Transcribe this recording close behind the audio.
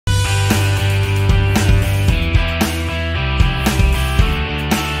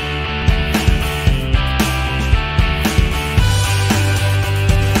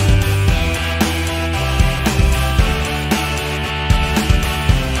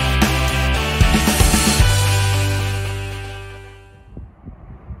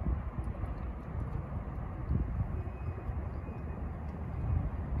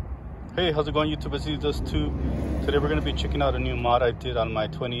Hey, how's it going, YouTube? It's Just Two. Today we're going to be checking out a new mod I did on my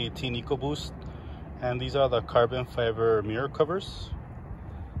 2018 EcoBoost, and these are the carbon fiber mirror covers.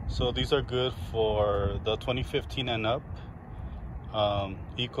 So these are good for the 2015 and up,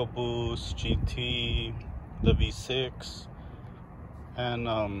 EcoBoost, GT, the V6, and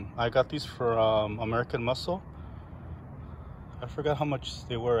I got these from American Muscle. I forgot how much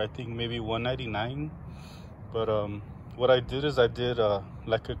they were. I think maybe $1.99. But what I did is I did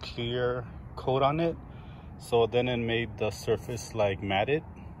like a clear coat on it, so then it made the surface like matted.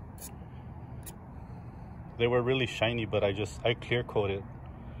 They were really shiny, but I clear coated,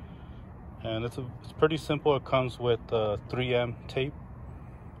 and it's pretty simple. It comes with 3M tape.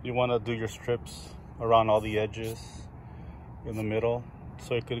 You want to do your strips around all the edges in the middle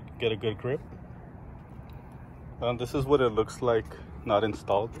so it could get a good grip. This is what it looks like not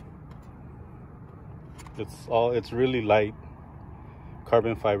installed. It's really light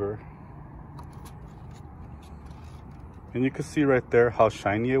carbon fiber, and you can see right there how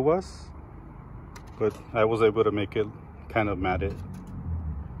shiny it was, but I was able to make it kind of matted.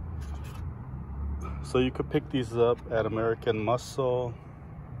 So you could pick these up at American Muscle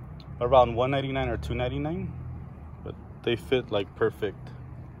around $1.99 or $2.99, but they fit like perfect.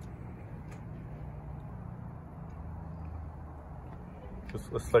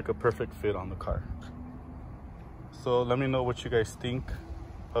 It's like a perfect fit on the car. So let me know what you guys think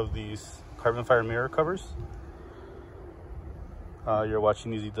of these carbon fiber mirror covers. You're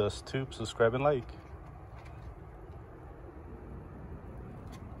watching Easy Does Tube. Subscribe and like.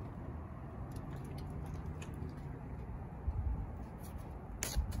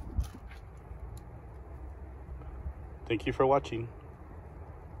 Thank you for watching.